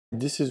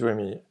This is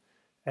Remy,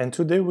 and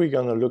today we're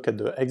going to look at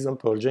the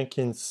example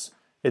Jenkins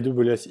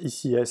AWS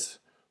ECS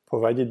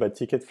provided by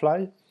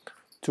Ticketfly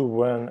to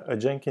run a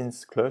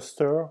Jenkins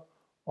cluster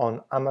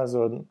on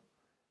Amazon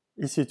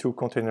EC2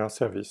 container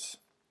service.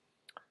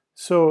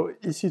 So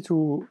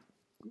EC2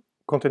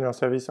 container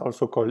service,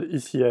 also called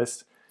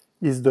ECS,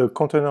 is the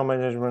container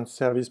management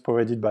service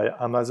provided by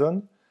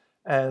Amazon,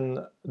 and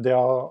there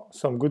are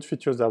some good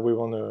features that we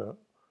want to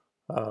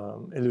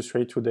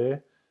illustrate today.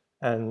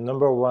 And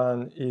number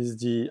one is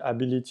the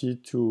ability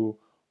to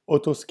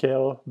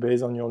auto-scale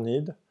based on your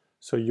need.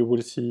 So you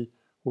will see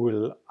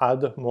we'll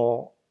add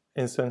more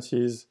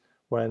instances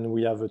when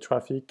we have a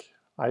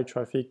high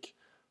traffic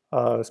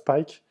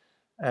spike,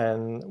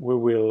 and we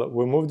will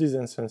remove these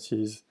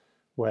instances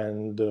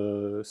when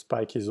the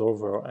spike is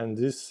over, and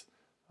this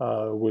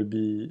will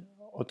be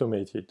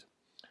automated.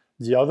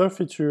 The other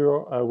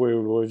feature we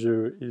will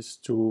review is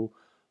the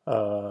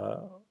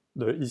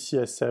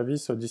ECS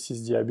service. So this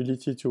is the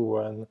ability to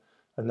run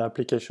an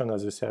application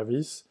as a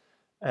service,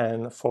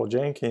 and for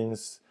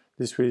Jenkins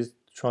this will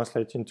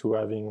translate into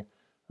having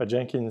a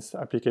Jenkins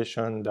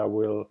application that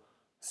will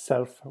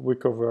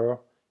self-recover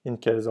in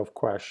case of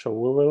crash. So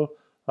we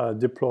will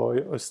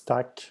deploy a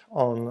stack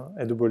on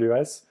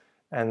AWS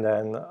and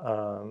then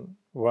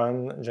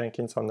run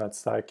Jenkins on that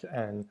stack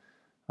and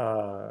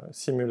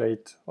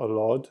simulate a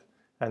load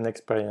and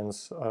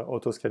experience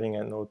auto-scaling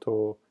and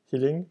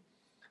auto-healing.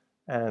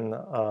 And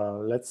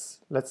let's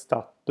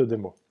start the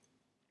demo.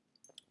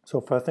 So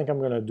first thing I'm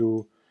going to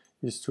do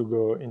is to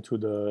go into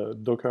the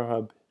Docker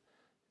Hub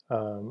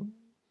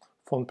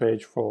front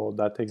page for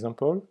that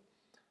example,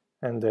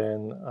 and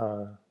then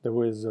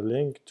there is a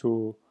link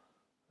to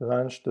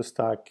launch the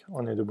stack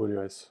on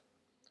AWS.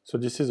 So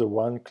this is a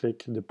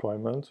one-click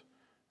deployment,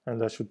 and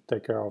that should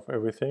take care of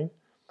everything.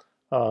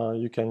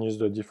 You can use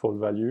the default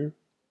value.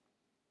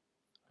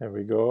 There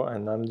we go,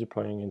 and I'm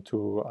deploying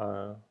into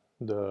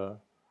the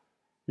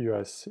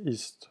US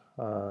East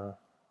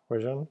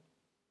region.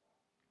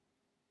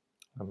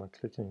 I'm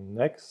clicking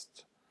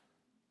next,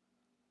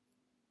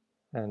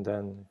 and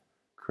then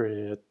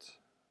create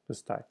the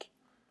stack.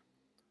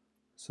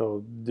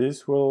 So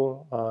this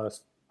will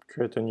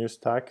create a new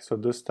stack. So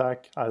the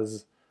stack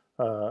has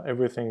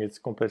everything. It's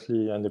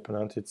completely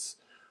independent. It's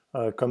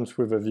comes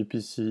with a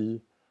VPC,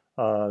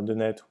 the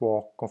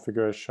network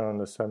configuration,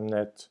 the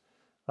subnet,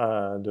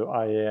 the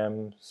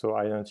IAM, so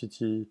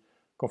identity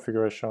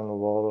configuration,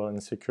 role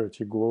and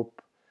security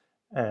group,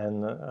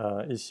 and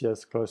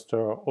ECS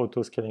cluster,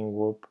 auto-scaling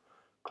group,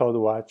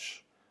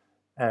 CloudWatch,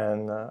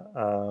 and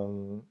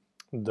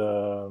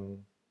the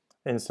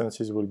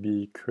instances will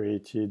be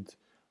created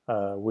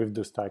with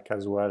the stack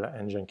as well,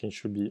 and Jenkins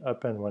should be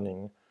up and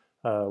running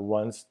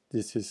once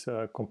this is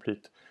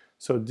complete.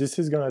 So this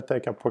is going to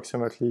take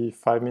approximately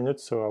 5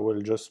 minutes, so I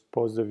will just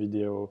pause the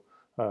video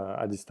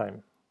at this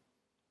time.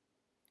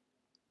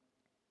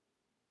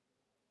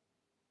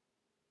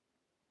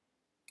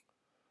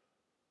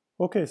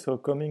 Okay, so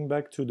coming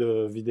back to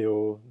the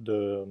video,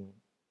 the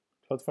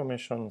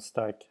CloudFormation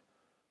stack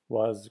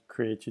was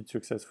created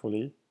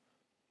successfully.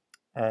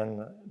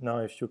 And now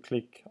if you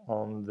click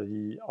on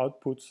the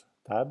Outputs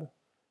tab,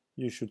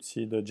 you should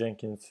see the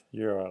Jenkins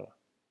URL.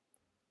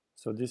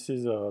 So this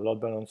is a load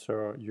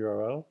balancer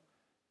URL,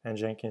 and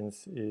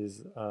Jenkins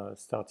is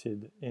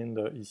started in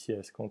the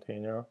ECS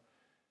container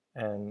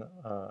and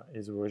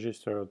is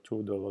registered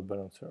to the load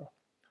balancer.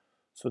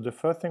 So the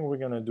first thing we're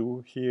going to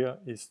do here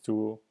is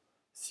to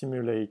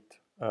simulate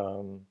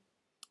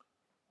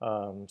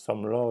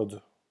some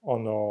load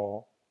on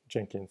our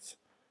Jenkins.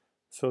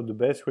 So the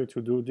best way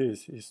to do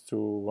this is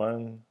to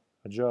run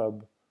a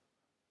job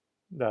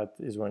that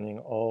is running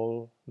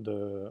all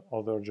the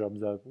other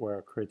jobs that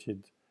were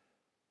created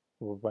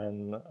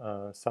when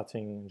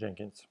starting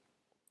Jenkins.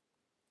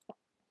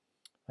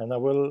 And I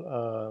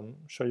will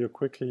show you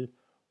quickly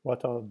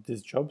what are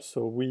these jobs.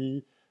 So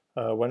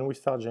when we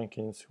start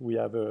Jenkins, we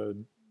have a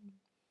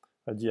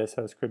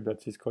DSL script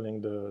that is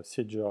calling the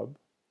seed job.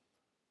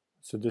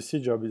 So the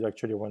seed job is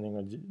actually running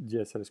a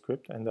DSL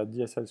script, and that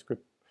DSL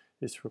script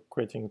is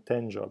creating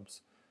 10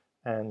 jobs.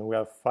 And we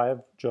have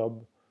 5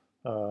 jobs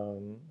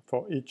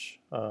for each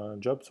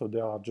job, so they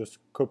are just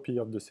copy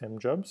of the same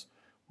jobs.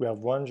 We have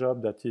one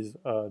job that is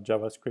a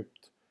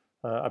JavaScript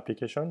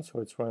application, so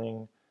it's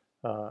running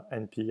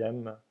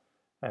npm,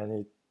 and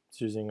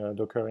it's using a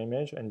Docker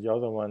image, and the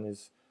other one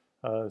is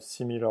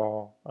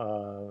similar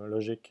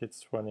logic.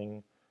 It's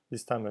running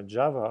this time a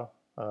Java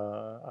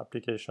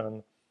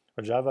application,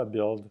 a Java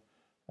build,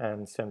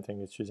 and same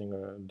thing, it's using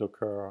a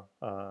Docker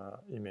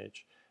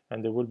image.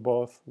 And they will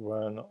both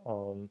run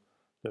on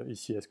the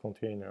ECS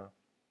container.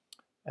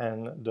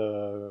 And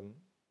the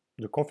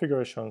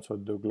configuration, so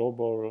the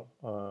global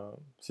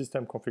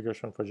system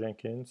configuration for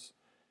Jenkins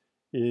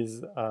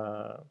is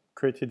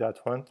created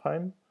at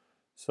runtime.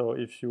 So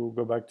if you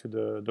go back to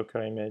the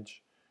Docker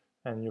image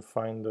and you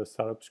find the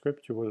startup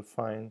script, you will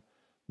find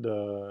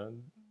the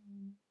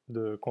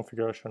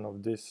configuration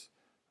of this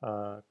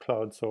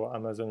cloud, so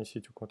Amazon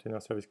EC2 Container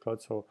Service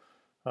Cloud. So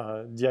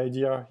the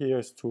idea here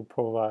is to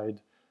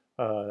provide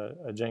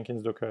a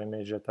Jenkins Docker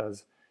image that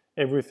has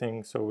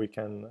everything, so we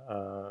can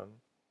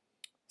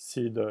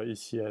see the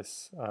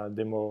ECS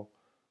demo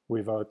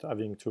without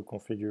having to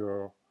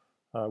configure,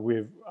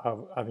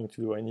 having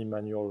to do any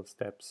manual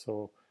steps.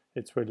 So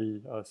it's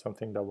really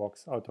something that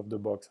works out of the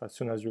box. As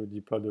soon as you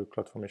deploy the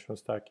CloudFormation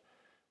stack,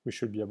 we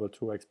should be able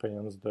to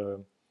experience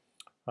the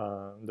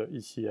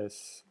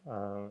ECS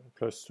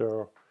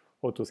cluster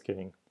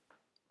auto-scaling.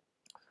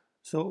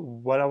 So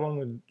what I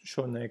want to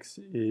show next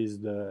is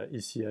the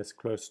ECS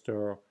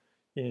cluster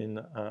in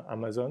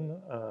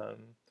Amazon.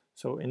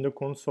 So in the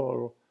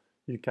console,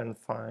 you can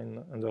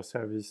find under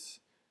service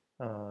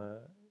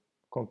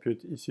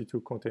compute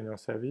EC2 container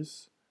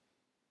service,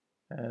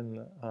 and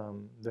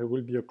there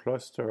will be a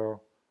cluster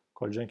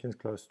called Jenkins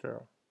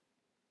cluster.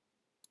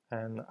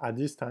 And at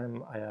this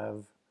time I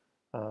have,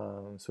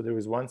 so there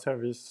is one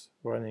service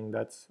running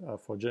that's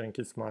for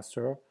Jenkins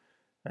master,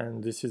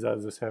 and this is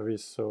as a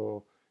service.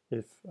 So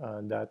if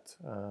that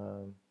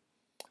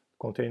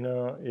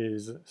container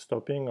is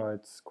stopping or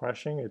it's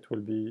crashing, it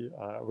will be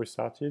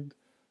restarted.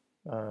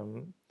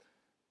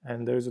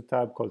 And there's a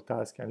tab called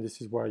task, and this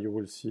is where you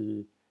will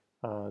see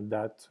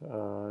that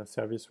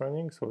service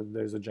running. So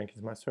there's a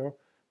Jenkins master,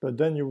 but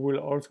then you will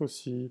also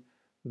see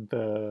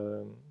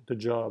the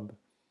job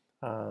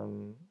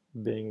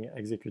being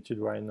executed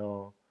right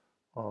now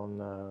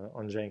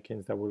on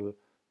Jenkins that will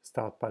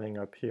start piling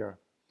up here.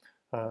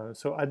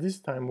 So at this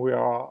time we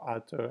are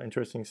at an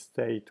interesting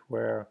state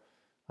where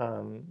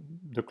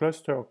the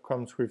cluster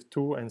comes with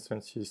 2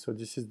 instances. So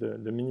this is the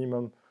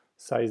minimum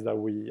size that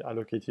we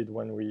allocated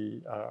when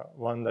we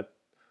run that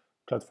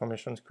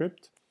CloudFormation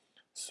script.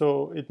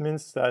 So it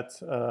means that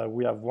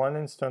we have one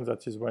instance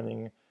that is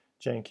running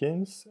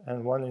Jenkins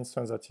and one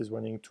instance that is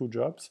running 2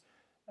 jobs,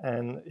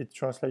 and it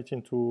translates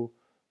into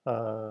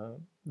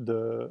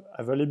the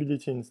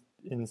availability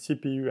in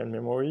CPU and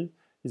memory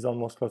is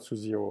almost close to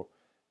 0.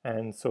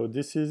 And so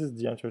this is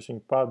the interesting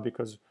part,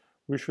 because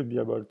we should be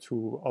able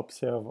to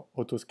observe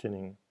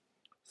auto-scaling.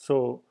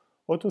 So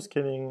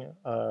auto-scaling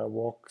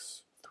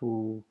works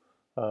through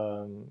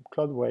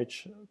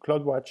CloudWatch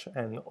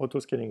and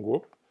auto-scaling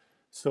group.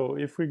 So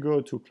if we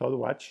go to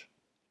CloudWatch,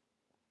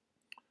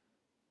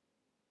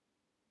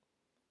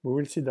 we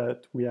will see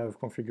that we have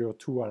configured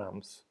 2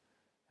 alarms.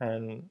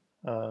 And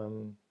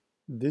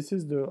this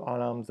is the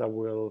alarms that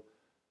will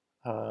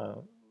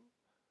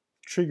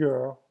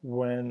trigger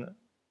when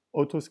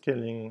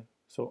auto-scaling,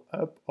 so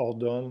up or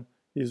down,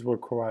 is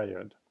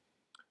required.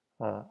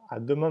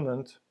 At the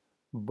moment,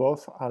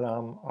 both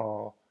alarms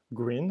are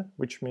green,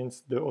 which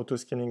means the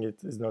auto-scaling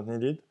is not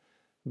needed.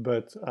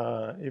 But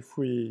if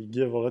we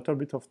give a little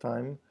bit of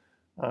time,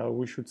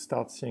 we should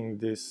start seeing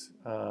this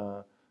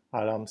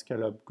alarm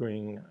scale up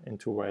going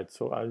into red.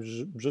 So I'm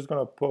just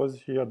going to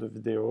pause here the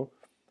video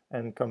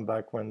and come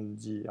back when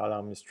the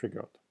alarm is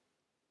triggered.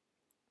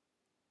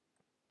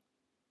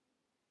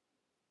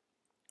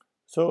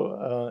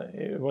 So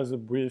it was a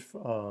brief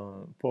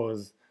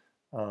pause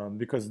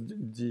because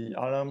the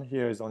alarm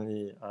here is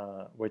only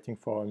waiting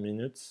for a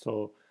minute.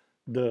 So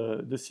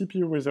the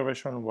CPU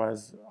reservation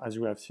was, as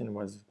you have seen,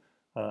 was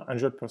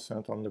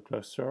 100% on the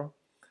cluster,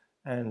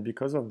 and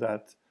because of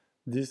that,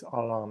 this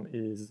alarm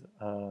is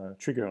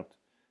triggered.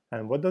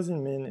 And what does it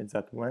mean is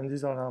that when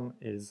this alarm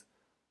is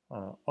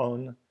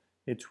on,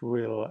 it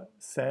will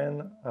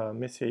send a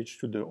message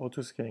to the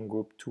auto-scaling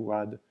group to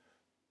add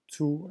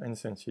 2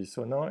 instances.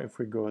 So now if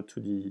we go to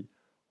the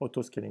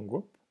auto-scaling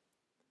group,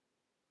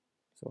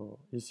 so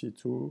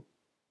EC2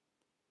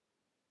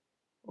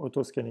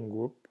 auto-scaling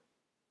group,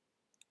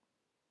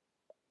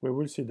 we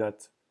will see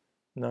that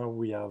now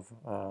we have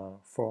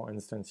 4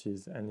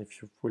 instances. And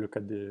if we look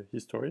at the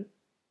history,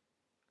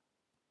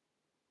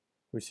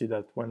 we see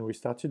that when we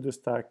started the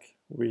stack,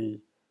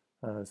 we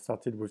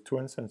started with 2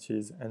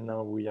 instances, and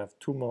now we have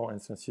 2 more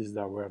instances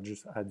that were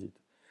just added.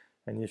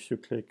 And if you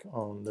click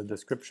on the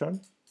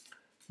description,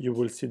 you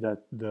will see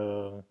that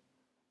the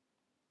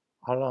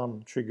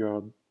alarm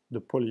triggered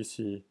the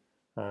policy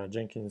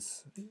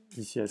Jenkins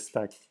ECS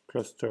stack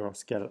cluster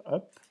scale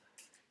up,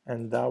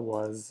 and that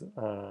was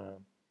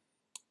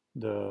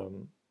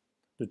the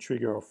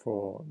trigger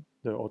for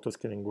the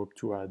auto-scaling group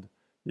to add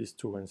these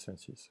 2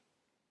 instances.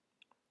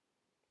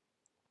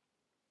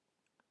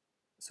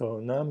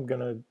 So now I'm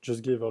gonna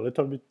just give a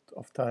little bit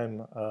of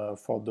time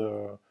for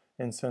the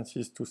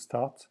instances to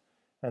start,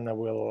 and I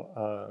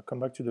will come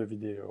back to the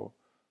video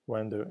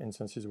when the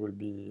instances will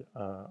be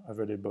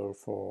available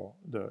for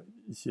the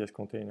ECS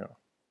container.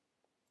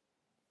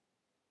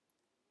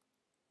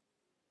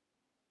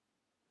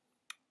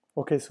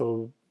 Okay,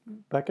 so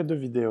back at the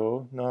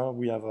video, now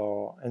we have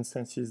our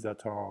instances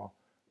that are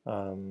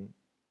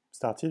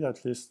started,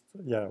 at least,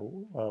 yeah,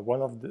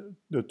 one of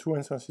the 2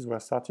 instances were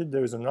started.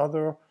 There is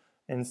another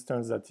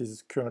instance that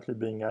is currently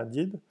being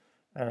added,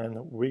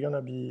 and we're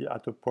gonna be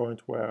at a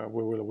point where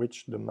we will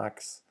reach the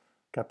max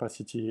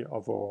capacity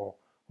of our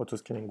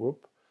auto-scaling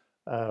group.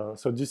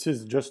 So this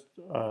is just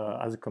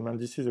as a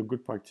command, this is a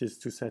good practice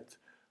to set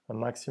a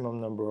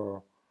maximum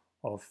number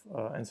of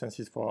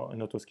instances for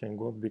an auto-scaling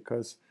group,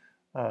 because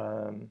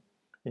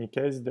in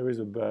case there is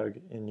a bug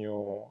in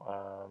your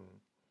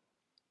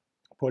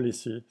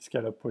policy,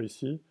 scale-up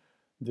policy,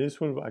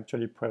 this will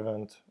actually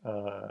prevent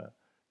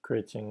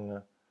creating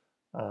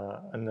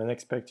an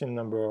unexpected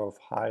number of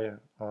high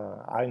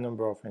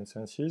number of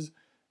instances,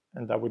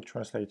 and that would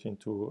translate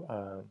into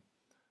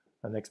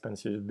an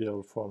expensive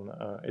bill from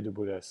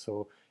AWS.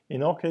 So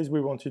in our case,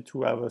 we wanted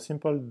to have a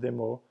simple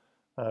demo.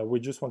 We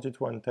just wanted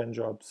to run 10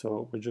 jobs,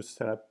 so we just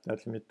set up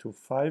that limit to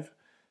 5.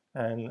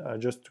 And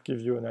just to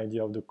give you an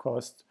idea of the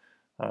cost,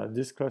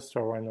 this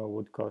cluster right now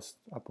would cost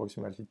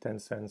approximately 10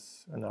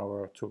 cents an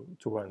hour to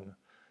run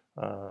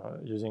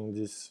using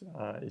this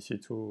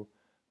EC2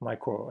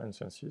 micro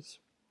instances.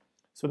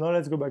 So now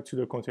let's go back to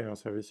the container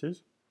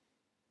services.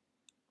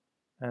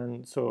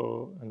 And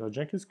so in the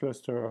Jenkins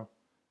cluster,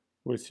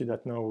 we'll see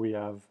that now we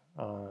have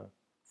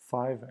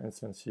 5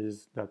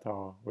 instances that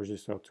are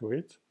registered to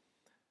it.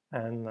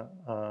 And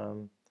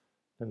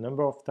the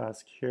number of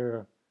tasks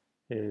here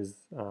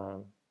is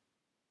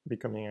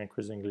becoming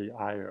increasingly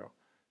higher.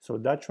 So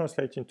that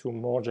translates into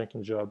more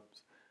Jenkins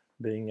jobs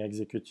being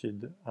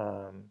executed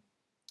on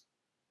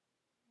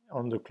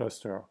the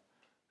cluster.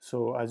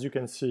 So as you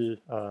can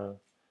see,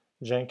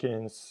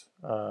 Jenkins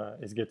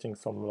is getting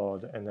some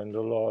load, and then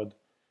the load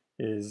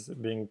is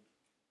being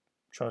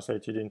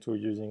translated into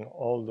using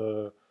all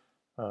the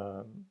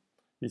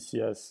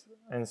ECS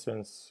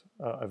instance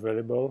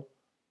available,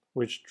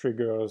 which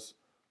triggers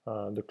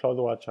the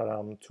CloudWatch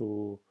alarm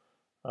to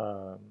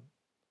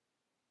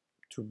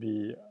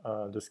be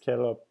the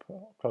scale-up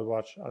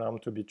CloudWatch alarm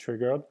to be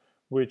triggered,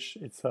 which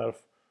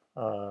itself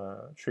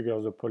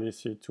triggers the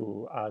policy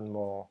to add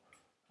more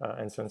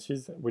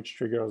instances, which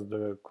triggers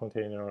the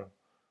container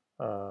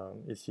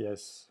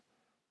ECS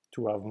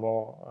to have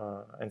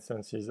more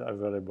instances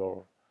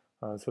available.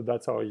 So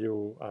that's how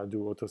you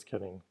do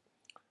auto-scaling.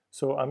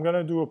 So I'm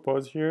gonna do a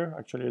pause here.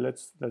 Actually,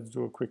 let's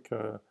do a quick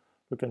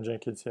look at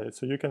Jenkins here.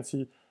 So you can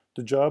see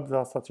the jobs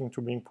are starting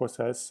to being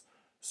processed.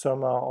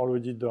 Some are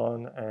already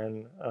done,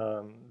 and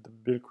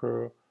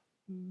the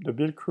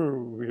build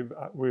crew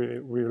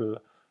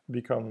will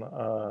become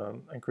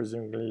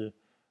increasingly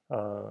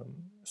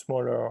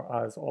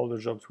smaller as all the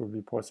jobs will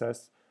be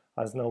processed,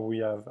 as now we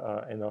have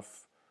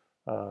enough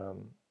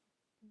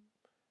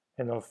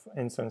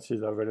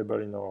instances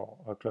available in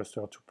our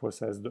cluster to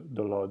process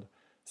the load.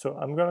 So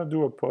I'm gonna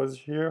do a pause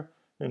here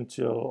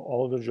until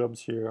all the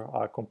jobs here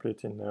are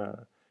complete in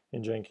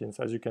Jenkins.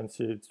 As you can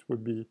see, it will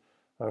be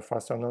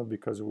faster now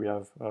because we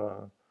have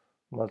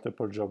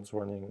multiple jobs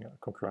running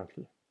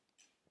concurrently.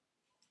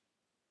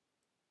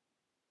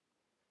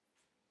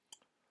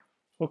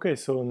 Okay,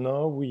 so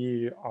now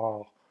we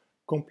are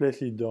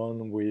completely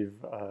done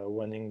with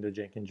running the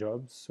Jenkins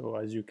jobs. So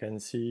as you can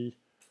see,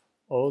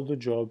 all the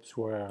jobs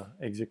were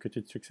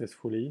executed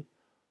successfully.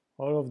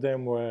 All of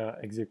them were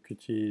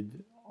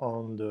executed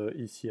on the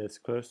ECS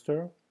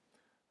cluster.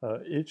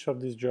 Each of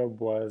these jobs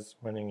was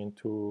running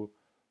into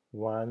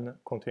one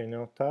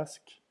container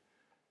task.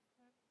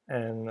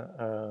 And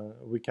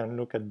we can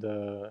look at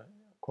the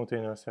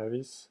container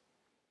service,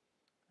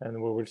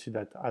 and we will see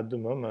that at the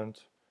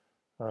moment,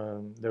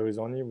 there is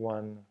only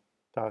one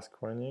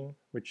task running,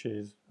 which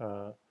is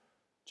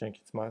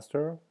Jenkins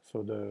master,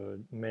 so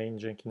the main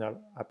Jenkins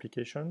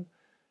application.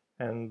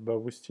 But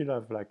we still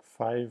have like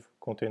 5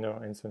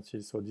 container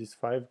instances. So these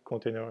 5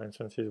 container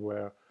instances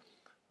were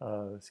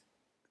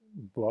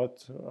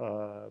bought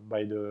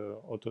by the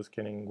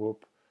auto-scaling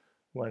group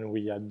when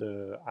we had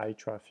the high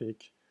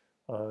traffic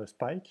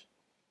spike.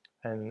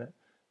 And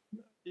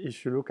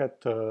if you look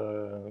at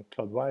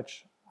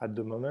CloudWatch at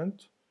the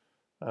moment,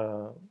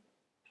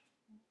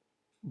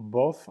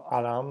 both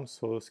alarms,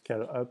 so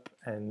scale up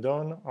and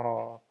down,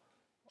 are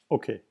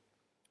okay.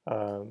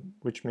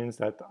 Which means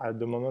that at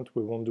the moment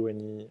we won't do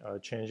any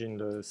change in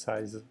the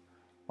size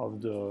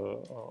of the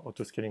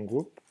auto-scaling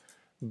group.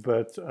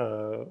 But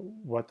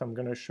what I'm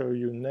going to show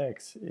you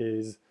next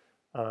is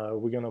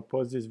we're going to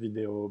pause this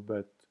video,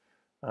 but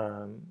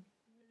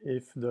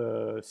if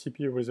the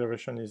CPU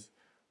reservation is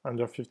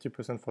under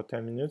 50% for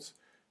 10 minutes,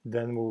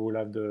 then we will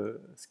have the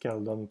scale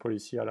down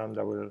policy alarm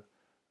that will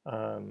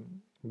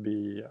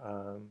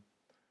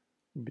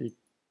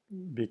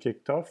be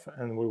kicked off,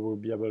 and we will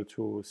be able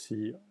to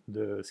see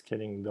the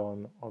scaling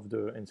down of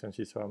the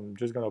instances. So I'm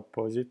just going to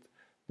pause it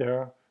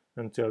there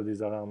until this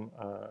alarm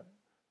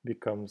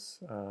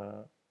becomes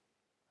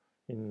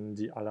in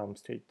the alarm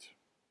state.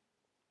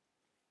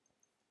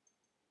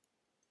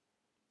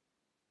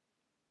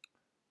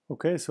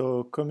 Okay,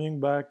 so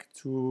coming back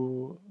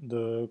to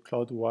the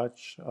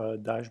CloudWatch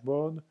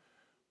dashboard,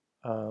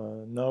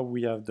 now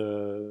we have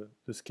the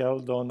scale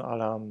down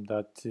alarm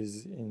that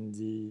is in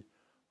the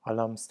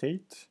alarm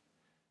state,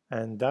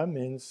 and that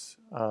means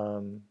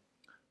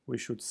we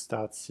should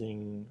start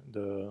seeing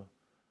the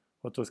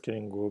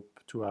auto-scaling group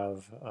to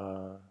have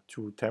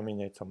to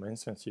terminate some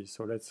instances.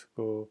 So let's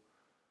go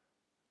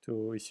to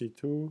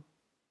EC2,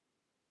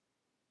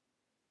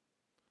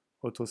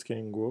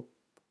 auto-scaling group,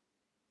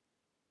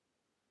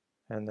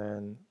 and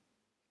then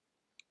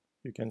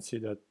you can see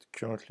that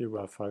currently we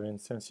have 5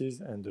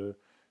 instances, and the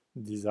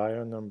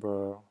desired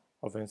number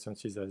of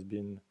instances has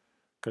been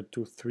cut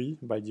to 3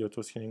 by the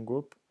auto-scaling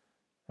group,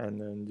 and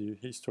in the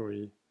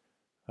history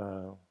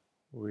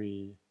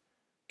we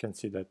can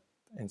see that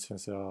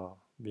instances are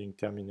being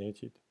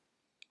terminated,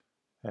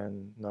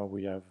 and now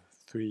we have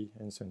 3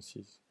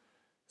 instances.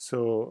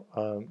 So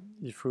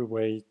if we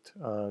wait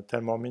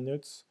 10 more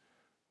minutes,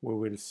 we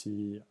will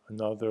see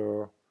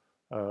another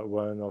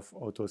run of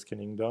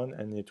auto-scaling done,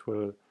 and it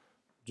will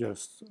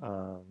just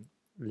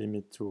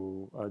limit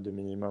to the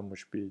minimum,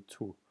 which will be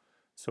 2.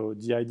 So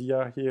the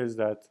idea here is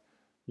that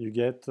you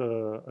get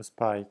a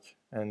spike,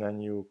 and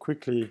then you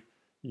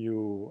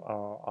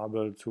are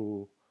able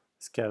to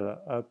scale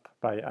up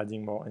by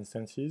adding more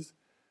instances.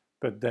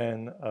 But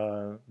then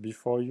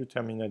before you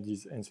terminate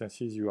these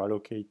instances, you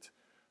allocate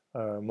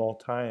more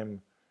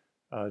time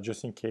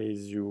just in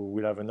case you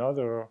will have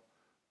another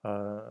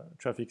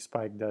traffic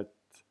spike that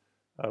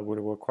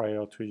will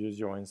require to use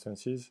your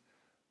instances.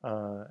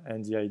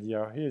 And the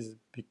idea here is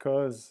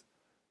because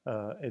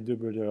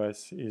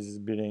AWS is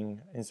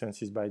billing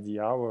instances by the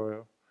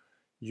hour,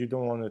 you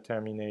don't want to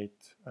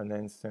terminate an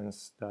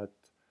instance that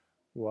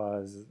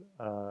was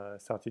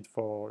started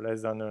for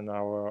less than an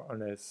hour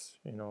unless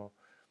you know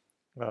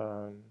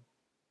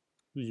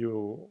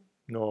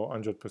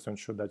 100%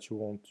 sure that you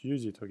won't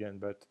use it again.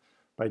 But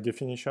by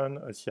definition,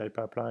 a CI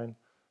pipeline,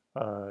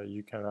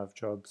 you can have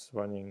jobs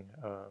running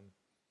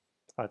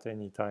at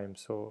any time.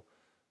 So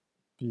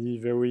be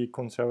very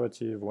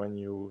conservative when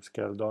you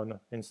scale down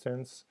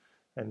instance,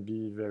 and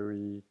be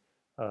very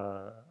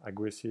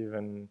aggressive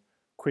and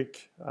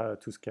quick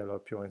to scale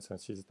up your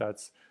instances.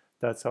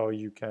 That's how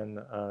you can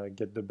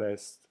get the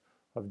best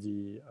of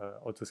the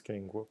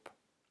auto-scaling group.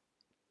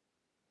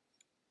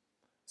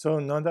 So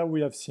now that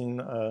we have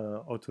seen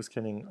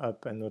auto-scaling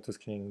up and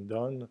auto-scaling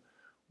down,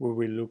 we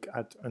will look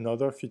at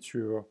another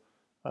feature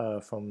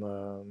from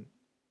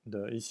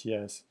the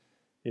ECS,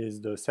 is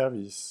the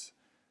service.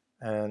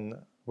 And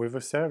with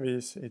a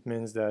service, it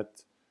means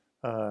that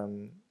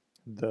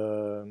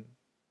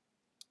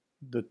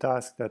the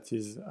task that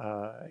is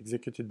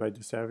executed by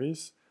the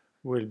service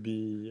will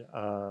be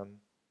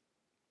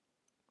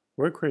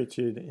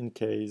recreated in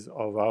case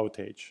of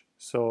outage.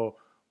 So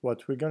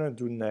what we're going to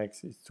do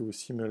next is to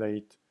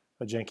simulate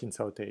a Jenkins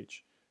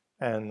outage.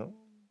 And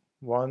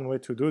one way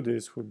to do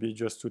this would be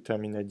just to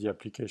terminate the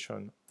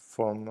application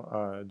from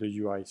the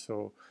UI.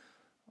 So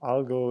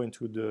I'll go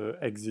into the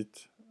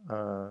exit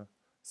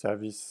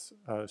service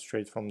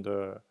straight from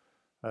the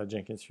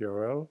Jenkins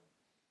URL,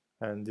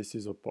 and this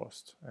is a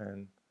post.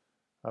 And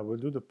I will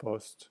do the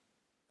post,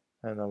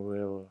 and I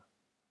will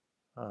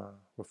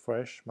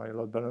refresh my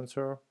load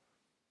balancer,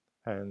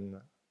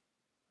 and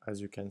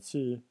as you can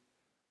see,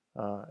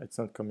 it's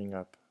not coming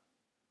up.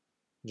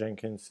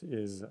 Jenkins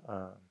is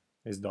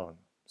done.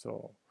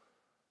 So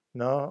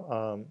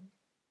now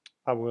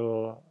I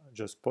will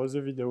just pause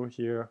the video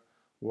here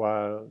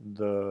while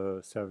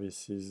the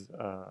service is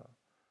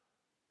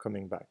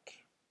coming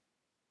back.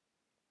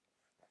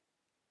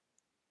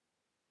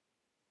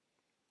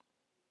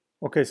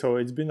 Okay, so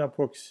it's been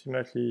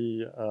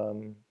approximately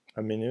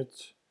a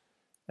minute,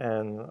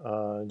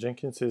 and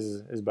Jenkins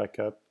is back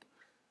up.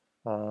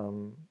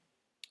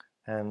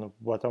 And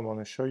what I want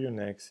to show you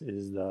next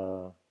is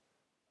the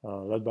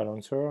load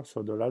balancer.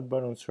 So the load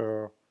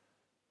balancer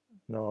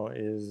now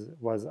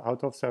was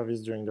out of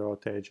service during the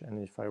outage,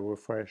 and if I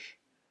refresh,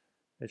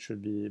 it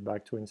should be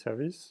back to in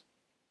service.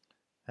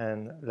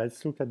 And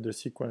let's look at the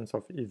sequence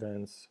of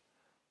events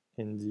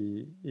in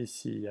the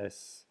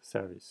ECS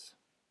service.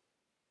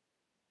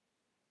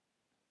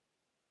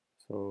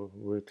 So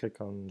we'll click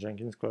on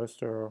Jenkins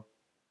cluster,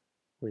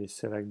 we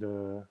select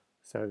the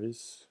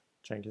service,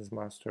 Jenkins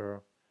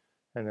master,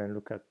 and then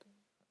look at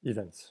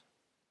events.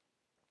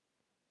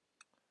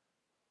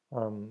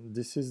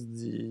 This is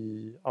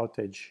the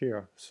outage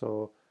here.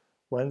 So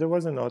when there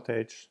was an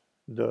outage,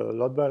 the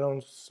load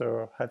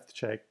balancer health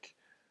check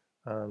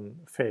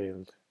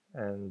failed,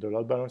 and the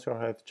load balancer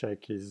health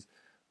check is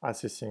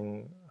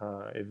assessing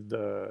if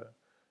the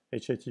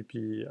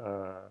HTTP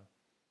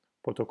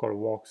protocol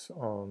works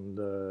on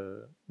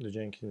the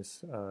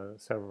Jenkins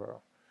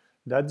server.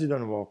 That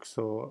didn't work,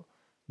 so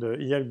the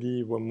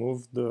ELB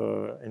removed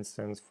the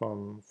instance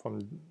from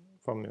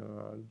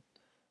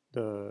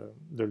the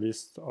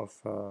list of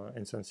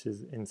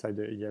instances inside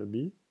the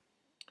ELB,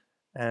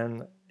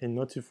 and it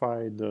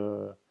notified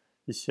the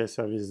ECS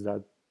service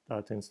that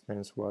that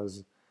instance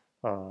was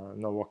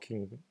not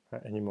working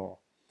anymore.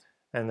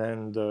 And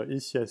then the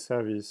ECS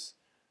service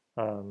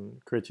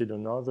created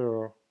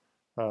another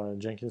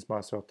Jenkins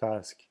master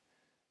task,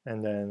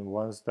 and then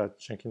once that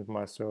Jenkins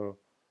master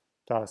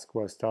task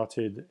was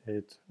started,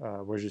 it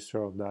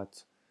registered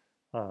that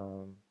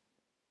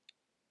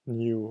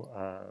new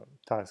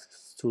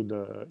tasks to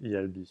the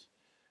ELB,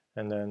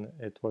 and then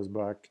it was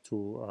back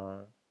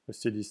to a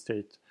steady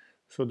state.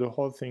 So the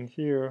whole thing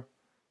here,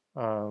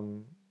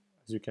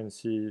 as you can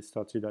see,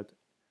 started at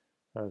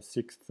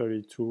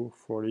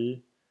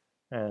 6:32:40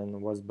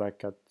 and was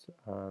back at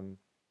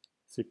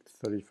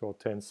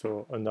 6:34:10.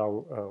 So now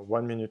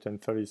 1 minute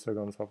and 30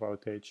 seconds of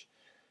outage.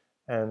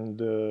 And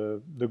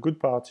the good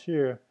part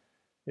here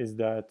is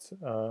that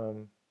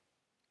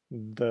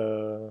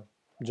the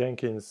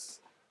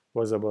Jenkins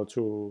was able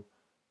to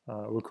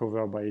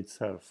recover by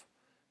itself.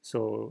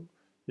 So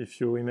if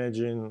you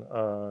imagine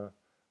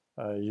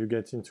you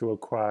get into a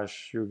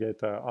crash, you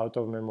get an out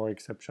of memory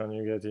exception,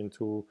 you get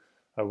into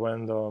a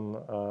random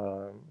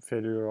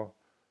failure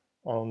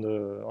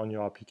on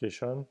your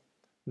application,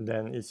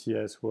 then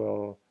ECS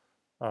will,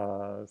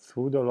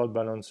 through the load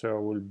balancer,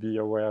 will be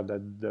aware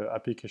that the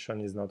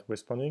application is not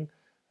responding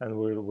and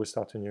will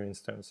restart a new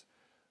instance.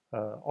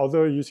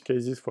 Other use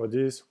cases for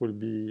this will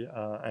be,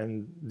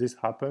 and this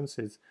happens,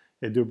 is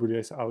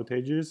AWS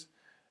outages,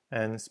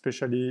 and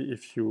especially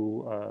if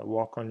you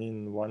work on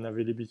in one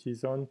availability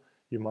zone,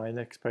 you might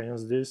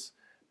experience this,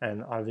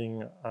 and having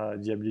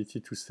the ability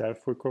to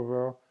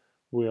self-recover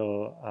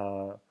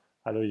will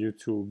allow you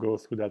to go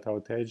through that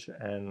outage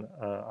and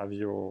have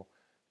your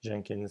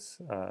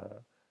Jenkins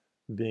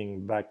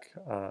being back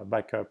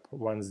up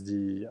once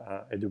the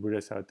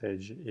AWS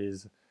outage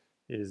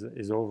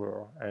is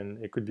over.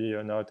 And it could be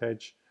an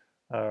outage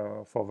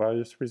for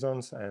various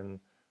reasons, and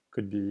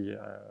could be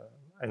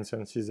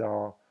instances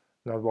are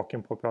not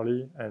working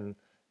properly, and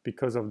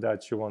because of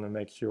that you want to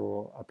make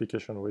your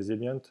application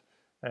resilient,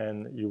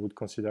 and you would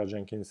consider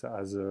Jenkins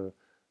as an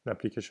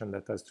application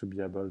that has to be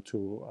able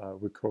to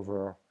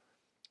recover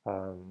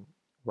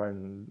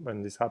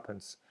when this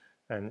happens.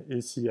 And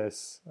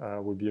ECS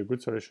would be a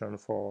good solution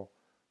for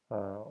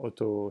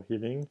auto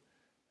healing,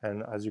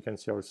 and as you can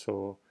see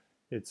also,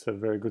 it's a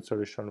very good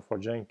solution for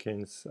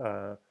Jenkins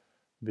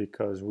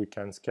because we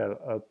can scale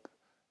up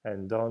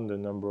and down the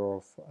number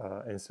of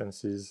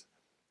instances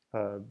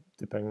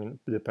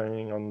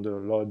depending on the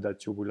load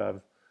that you will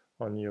have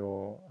on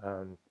your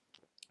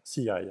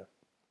CI.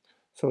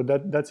 So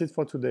that's it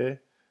for today.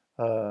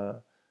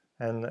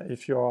 And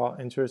if you are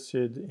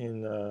interested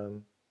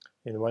in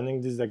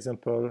running this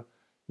example,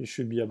 you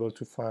should be able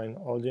to find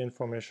all the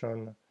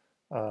information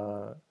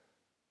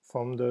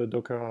from the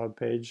Docker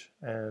page,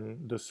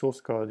 and the source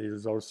code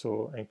is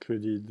also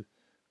included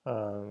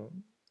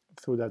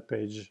through that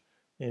page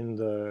in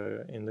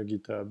the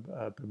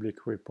GitHub public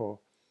repo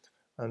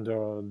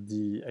under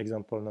the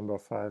example number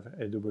 5,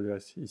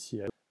 AWS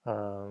ECS,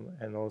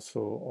 and also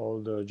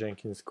all the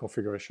Jenkins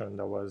configuration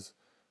that was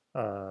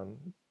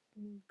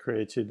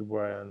created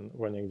when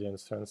running the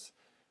instance.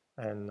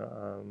 And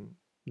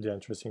the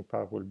interesting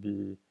part will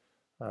be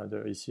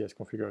the ECS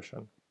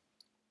configuration.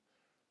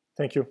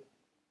 Thank you.